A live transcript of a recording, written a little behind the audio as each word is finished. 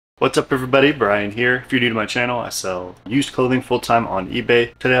What's up everybody, Brian here. If you're new to my channel, I sell used clothing full-time on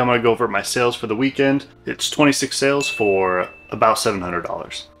eBay. Today I'm going to go over my sales for the weekend. It's 26 sales for about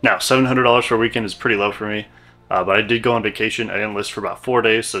 $700. Now, $700 for a weekend is pretty low for me, but I did go on vacation. I didn't list for about 4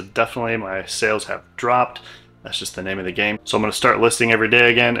 days, so definitely my sales have dropped. That's just the name of the game. So I'm going to start listing every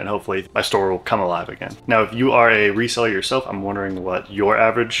day again, and hopefully my store will come alive again. Now, if you are a reseller yourself, I'm wondering what your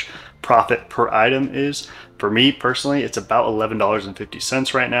average profit per item is. For me personally, it's about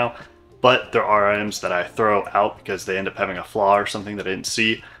 $11.50 right now, but there are items that I throw out because they end up having a flaw or something that I didn't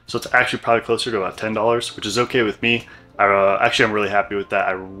see. So it's actually probably closer to about $10, which is okay with me. Actually, I'm really happy with that.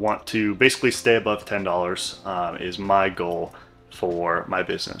 I want to basically stay above $10 is my goal for my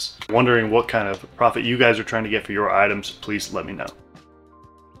business. Wondering what kind of profit you guys are trying to get for your items, please let me know.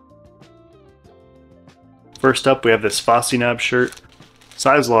 First up, we have this Fossinab shirt.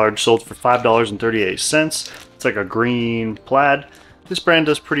 Size large, sold for $5.38. It's like a green plaid. This brand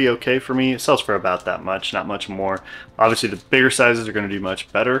does pretty okay for me. It sells for about that much, not much more. Obviously the bigger sizes are going to do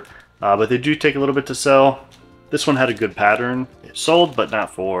much better, but they do take a little bit to sell. This one had a good pattern. It sold, but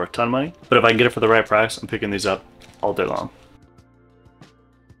not for a ton of money. But if I can get it for the right price, I'm picking these up all day long.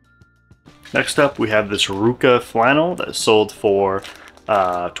 Next up, we have this Ruka flannel that sold for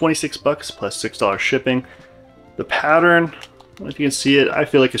 26 bucks plus $6 shipping. The pattern, I don't know if you can see it, I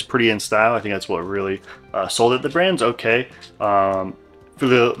feel like it's pretty in style. I think that's what really sold it. The brand's okay. For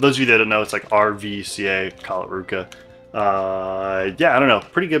those of you that don't know, it's like RVCA, call it Ruka. Yeah, I don't know,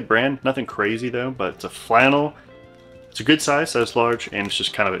 pretty good brand. Nothing crazy though, but it's a flannel. It's a good size large, and it's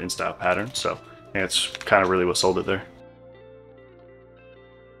just kind of an in style pattern. So I think that's kind of really what sold it there.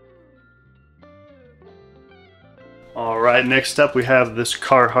 Alright, next up we have this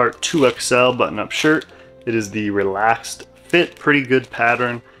Carhartt 2XL button-up shirt. It is the relaxed fit, pretty good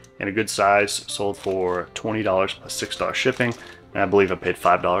pattern, and a good size. Sold for $20 plus $6 shipping, and I believe I paid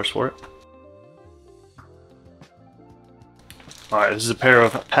 $5 for it. Alright, this is a pair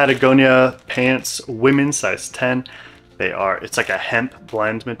of Patagonia pants, women's size 10. It's like a hemp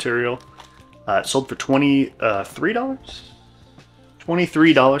blend material. It sold for $23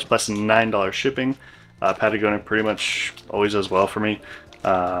 plus $9 shipping. Patagonia pretty much always does well for me.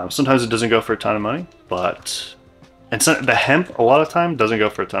 Sometimes it doesn't go for a ton of money, and the hemp a lot of time doesn't go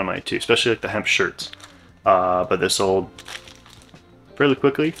for a ton of money too, especially like the hemp shirts. But they sold fairly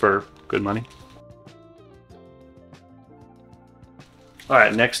quickly for good money.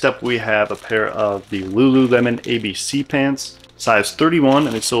 Alright, next up we have a pair of the Lululemon ABC pants, size 31,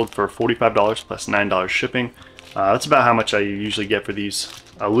 and they sold for $45 plus $9 shipping. That's about how much I usually get for these.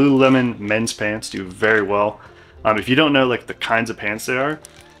 Lululemon men's pants do very well. If you don't know like the kinds of pants they are,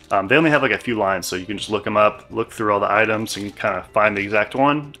 they only have like a few lines, so you can just look them up, look through all the items, and you kind of find the exact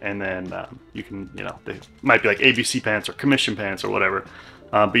one, and then you can, they might be like ABC pants or commission pants or whatever.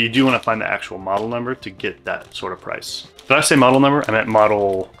 But you do want to find the actual model number to get that sort of price. Did I say model number? I meant the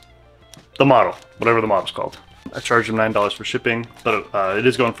model, whatever the model's called. I charged them $9 for shipping, but it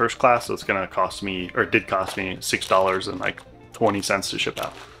is going first class, so it's going to cost me, or it did cost me $6 and like 20 cents to ship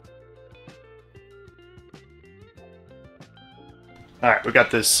out. Alright, we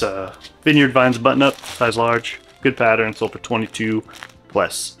got this Vineyard Vines button-up, size large, good pattern, sold for $22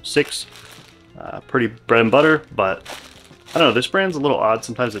 plus $6. Pretty bread and butter, but I don't know, this brand's a little odd.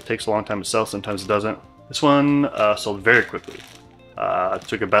 Sometimes it takes a long time to sell, sometimes it doesn't. This one sold very quickly.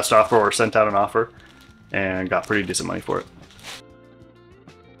 Took a best offer or sent out an offer and got pretty decent money for it.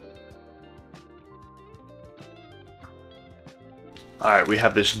 Alright, we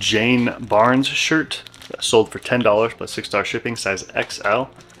have this Jane Barnes shirt that sold for $10 plus $6 shipping, size XL.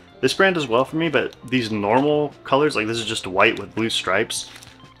 This brand does well for me, but these normal colors, like this is just white with blue stripes,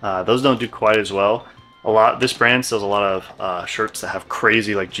 those don't do quite as well. This brand sells a lot of shirts that have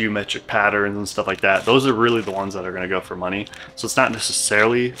crazy like geometric patterns and stuff like that. Those are really the ones that are going to go for money. So it's not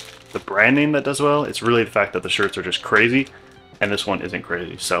necessarily the brand name that does well, it's really the fact that the shirts are just crazy, and this one isn't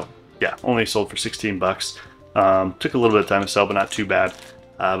crazy. So yeah, only sold for 16 bucks. Took a little bit of time to sell, but not too bad.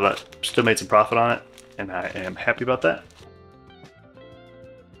 But still made some profit on it, and I am happy about that.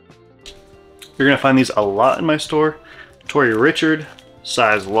 You're going to find these a lot in my store. Tory Richard,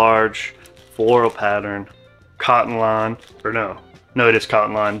 size large, floral pattern, cotton lawn, or no, it is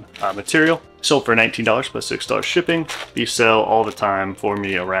cotton lawn material. Sold for $19 plus $6 shipping. These sell all the time for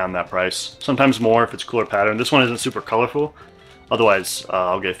me around that price. Sometimes more if it's cooler pattern. This one isn't super colorful. Otherwise,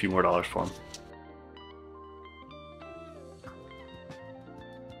 I'll get a few more dollars for them.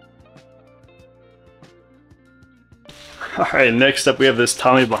 Alright, next up we have this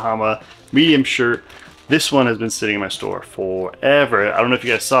Tommy Bahama medium shirt. This one has been sitting in my store forever. I don't know if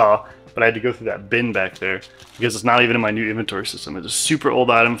you guys saw, but I had to go through that bin back there because it's not even in my new inventory system. It's a super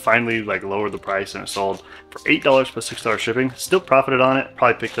old item, finally like lowered the price and it sold for $8 plus $6 shipping. Still profited on it,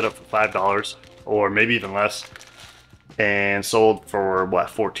 probably picked it up for $5 or maybe even less, and sold for what,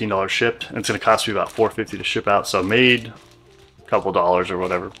 $14 shipped. And it's gonna cost me about $4.50 to ship out, so made a couple dollars or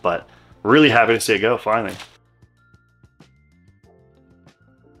whatever, but really happy to see it go finally.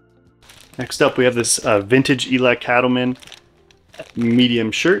 Next up, we have this vintage Eli Cattleman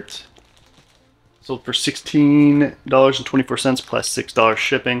medium shirt. Sold for $16.24 plus $6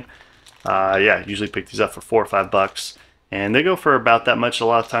 shipping. Yeah, usually pick these up for $4 or $5, and they go for about that much. A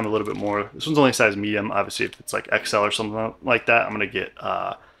lot of time, a little bit more. This one's only size medium. Obviously, if it's like XL or something like that, I'm gonna get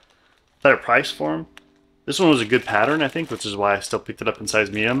better price for them. This one was a good pattern, I think, which is why I still picked it up in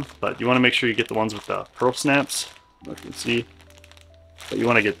size medium. But you want to make sure you get the ones with the pearl snaps. You can see. But you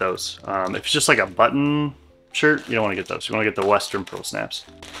want to get those. If it's just like a button shirt, you don't want to get those. You want to get the Western pearl snaps.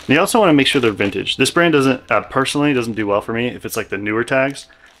 And you also want to make sure they're vintage. This brand doesn't, personally, doesn't do well for me if it's like the newer tags,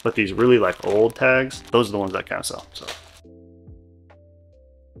 but these really like old tags, those are the ones that kind of sell. So,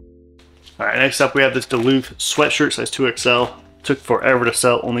 all right, next up we have this Duluth sweatshirt, size 2XL. Took forever to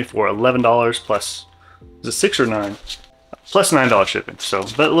sell, only for $11 plus, is it 6 or 9? Plus $9 shipping. So a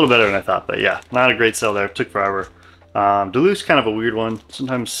little better than I thought, but yeah, not a great sell there. Took forever. Duluth's kind of a weird one.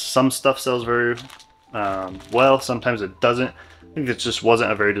 Sometimes some stuff sells very well, sometimes it doesn't. I think it just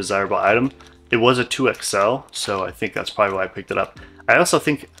wasn't a very desirable item. It was a 2XL, so I think that's probably why I picked it up. I also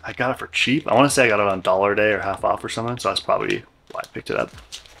think I got it for cheap. I want to say I got it on dollar day or half off or something, so that's probably why I picked it up.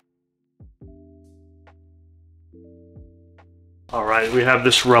 All right, we have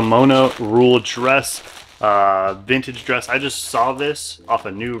this Ramona Rule dress. Vintage dress. I just saw this off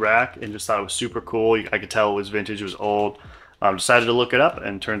a new rack and just thought it was super cool. I could tell it was vintage, it was old. Decided to look it up,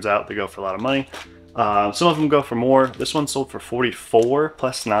 and turns out they go for a lot of money. Some of them go for more. This one sold for $44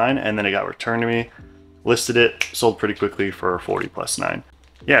 plus $9, and then it got returned to me. Listed it, sold pretty quickly for $40 plus $9.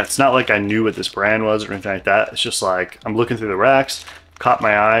 Yeah, it's not like I knew what this brand was or anything like that. It's just like I'm looking through the racks, caught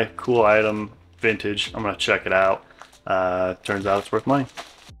my eye, cool item, vintage. I'm gonna check it out. Turns out it's worth money.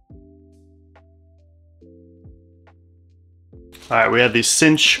 All right, we have these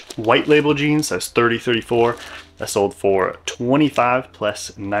Cinch white label jeans. That's 30-34. That sold for $25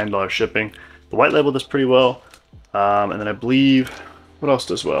 plus $9 shipping. The white label does pretty well. And then I believe, what else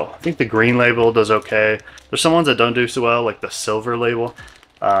does well? I think the green label does okay. There's some ones that don't do so well, like the silver label.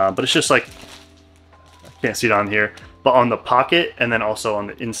 But it's just like, I can't see it on here, but on the pocket and then also on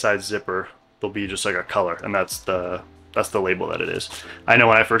the inside zipper, there'll be just like a color, and that's the label that it is. I know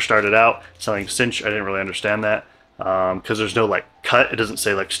when I first started out selling Cinch, I didn't really understand that. Because there's no like cut, it doesn't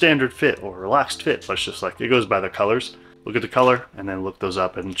say like standard fit or relaxed fit, but it's just like it goes by the colors. Look at the color and then look those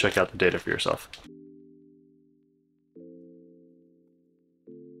up and check out the data for yourself.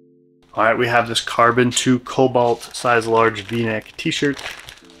 All right, we have this Carbon 2 Cobalt size large V-neck t-shirt,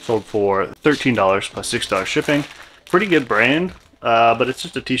 sold for $13 plus $6 shipping. Pretty good brand, but it's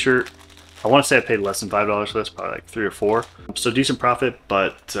just a t-shirt. I want to say I paid less than $5 for this, probably like 3 or 4. So decent profit,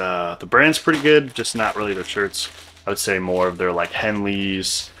 but the brand's pretty good, just not really their shirts. I would say more of their like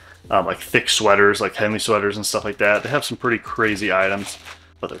Henleys, like thick sweaters, like Henley sweaters and stuff like that. They have some pretty crazy items,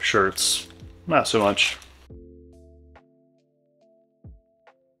 but their shirts, not so much.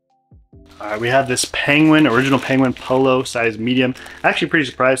 All right, we have this Penguin, original Penguin polo, size medium. Actually pretty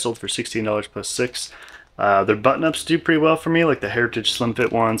surprised, sold for $16 plus $6. Their button-ups do pretty well for me, like the Heritage Slim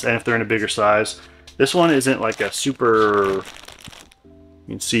Fit ones, and if they're in a bigger size. This one isn't like a super, you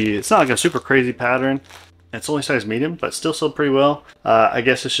can see, it's not like a super crazy pattern. It's only size medium, but still sold pretty well. I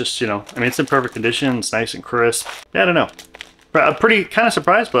guess it's just, you know, I mean, it's in perfect condition, it's nice and crisp. Yeah, I don't know. I'm pretty kind of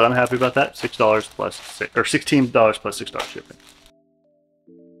surprised, but I'm happy about that. $6 plus $16 plus $6 shipping.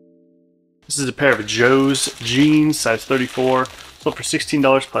 This is a pair of Joe's jeans, size 34, sold for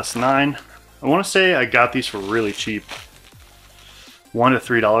 $16 plus $9. I want to say I got these for really cheap, $1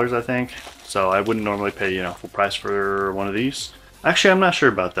 to $3, I think. So I wouldn't normally pay, you know, full price for one of these. Actually, I'm not sure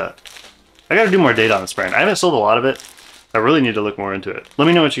about that. I got to do more data on this brand. I haven't sold a lot of it. I really need to look more into it. Let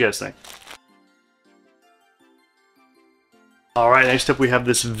me know what you guys think. All right, next up we have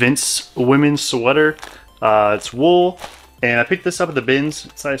this Vince women's sweater. It's wool, and I picked this up at the bins.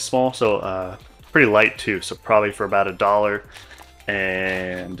 It's size small, so pretty light too. So probably for about $1.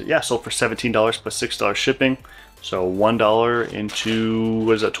 And yeah, sold for $17 plus $6 shipping. So $1 into,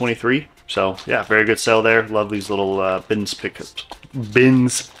 what is that, 23? So yeah, very good sale there. Love these little bins pickups.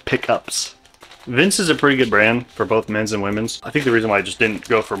 Vince is a pretty good brand for both men's and women's. I think the reason why I just didn't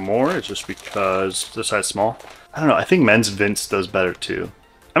go for more is just because the size small. I don't know, I think men's Vince does better too.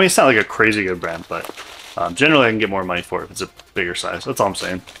 I mean, it's not like a crazy good brand, but generally I can get more money for it if it's a bigger size. That's all I'm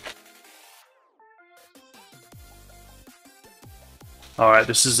saying. All right,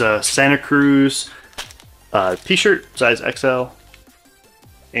 this is a Santa Cruz t-shirt, size XL,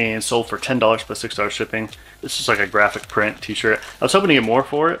 and sold for $10 plus $6 shipping. This is like a graphic print t-shirt. I was hoping to get more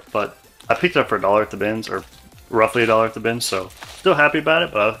for it, but I picked it up for $1 at the bins, or roughly $1 at the bins, so still happy about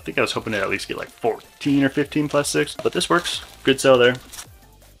it, but I think I was hoping to at least get like 14 or 15 plus 6, but this works. Good sale there.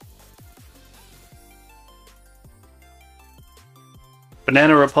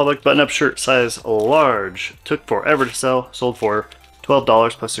 Banana Republic button-up shirt, size large. Took forever to sell. Sold for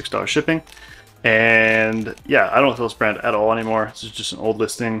 $12 plus $6 shipping. And yeah, I don't feel this brand at all anymore. This is just an old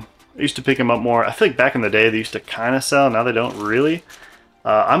listing. I used to pick them up more. I feel like back in the day they used to kind of sell. Now they don't really.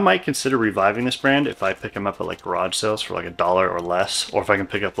 I might consider reviving this brand if I pick them up at like garage sales for like $1 or less, or if I can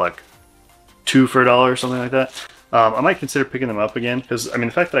pick up like 2 for $1 or something like that. I might consider picking them up again, because I mean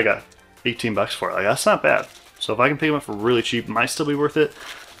the fact that I got 18 bucks for it, like, that's not bad. So if I can pick them up for really cheap, it might still be worth it.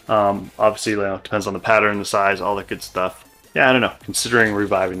 Obviously, you know, it depends on the pattern, the size, all that good stuff. Yeah, I don't know. Considering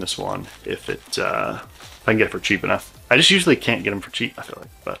reviving this one if I can get it for cheap enough. I just usually can't get them for cheap, I feel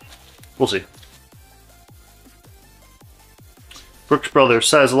like, but we'll see. Brooks Brothers,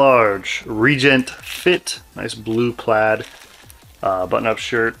 size large, Regent Fit, nice blue plaid button-up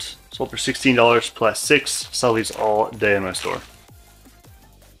shirt. Sold for $16 plus 6. Sell these all day in my store.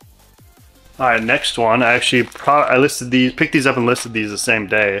 All right, next one. I actually picked these up and listed these the same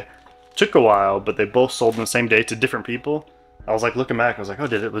day. Took a while, but they both sold in the same day to different people. I was like looking back, I was like,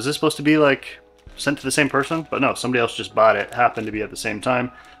 oh, was this supposed to be like sent to the same person? But no, somebody else just bought it. Happened to be at the same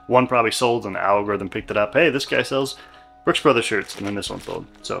time. One probably sold, and the algorithm picked it up. Hey, this guy sells Brooks Brothers shirts, and then this one sold.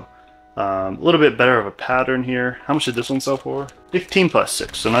 So a little bit better of a pattern here. How much did this one sell for? 15 plus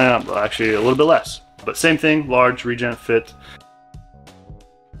 6. So now actually a little bit less. But same thing, large Regent Fit.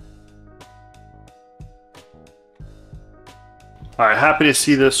 All right, happy to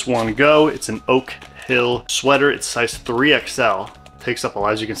see this one go. It's an Oak Hill sweater. It's size 3XL. Takes up,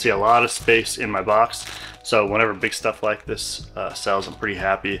 as you can see, a lot of space in my box. So whenever big stuff like this sells, I'm pretty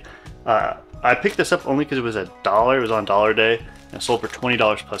happy. I picked this up only because it was $1. It was on Dollar Day, and it sold for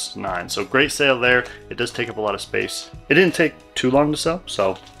 $20 plus 9. So great sale there. It does take up a lot of space. It didn't take too long to sell,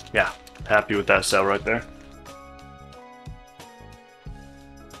 so yeah, happy with that sale right there.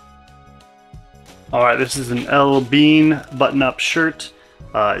 All right, this is an L Bean button-up shirt.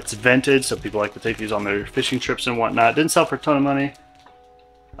 It's vented, so people like to take these on their fishing trips and whatnot. Didn't sell for a ton of money.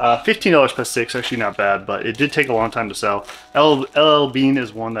 $15 plus 6, actually not bad, but it did take a long time to sell. LL Bean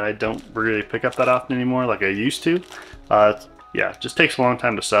is one that I don't really pick up that often anymore like I used to. Yeah, it just takes a long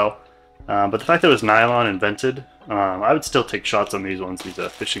time to sell. But the fact that it was nylon and vented, I would still take shots on these ones, these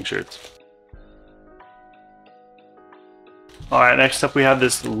fishing shirts. Alright, next up we have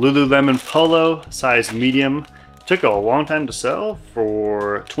this Lululemon polo, size medium. Took a long time to sell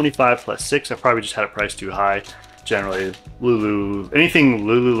for 25 plus 6. I probably just had it priced too high. Generally, anything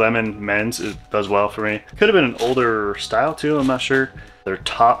Lululemon men's does well for me. Could have been an older style too, I'm not sure. Their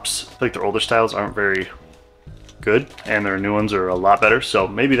tops, I think their older styles aren't very good, and their new ones are a lot better, so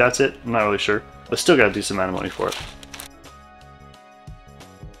maybe that's it. I'm not really sure, but still got a decent amount of money for it.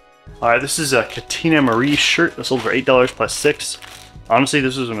 Alright, this is a Katina Marie shirt that sold for $8 plus 6. Honestly,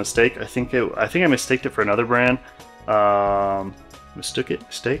 this was a mistake. I think I mistaked it for another brand. Mistaked?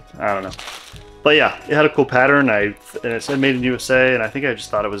 I don't know. But yeah, it had a cool pattern, and it said made in USA, and I think I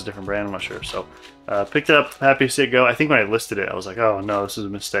just thought it was a different brand, I'm not sure. So picked it up, happy to see it go. I think when I listed it, I was like, oh no, this is a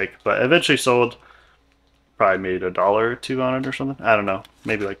mistake. But eventually sold, probably made $1 or $2 on it or something. I don't know,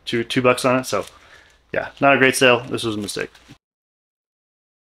 maybe like two bucks on it. So yeah, not a great sale. This was a mistake.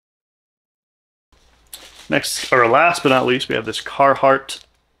 Next, or last but not least, we have this Carhartt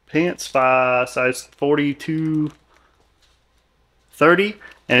pants, size 42-30,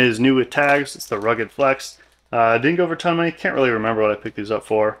 and it is new with tags. It's the Rugged Flex. Didn't go over a ton of money. Can't really remember what I picked these up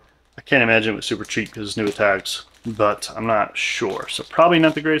for. I can't imagine it was super cheap because it's new with tags, but I'm not sure. So probably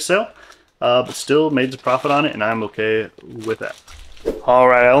not the greatest sale, but still made the profit on it, and I'm okay with that. All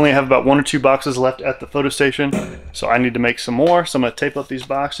right, I only have about 1 or 2 boxes left at the photo station, so I need to make some more. So I'm gonna tape up these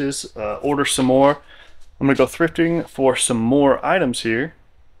boxes, order some more. I'm gonna go thrifting for some more items here,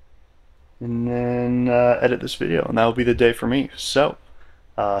 and then edit this video, and that will be the day for me. So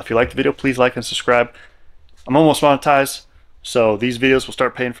if you like the video, please like and subscribe. I'm almost monetized, so these videos will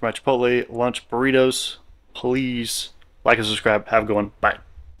start paying for my Chipotle lunch burritos. Please like and subscribe. Have a good one. Bye.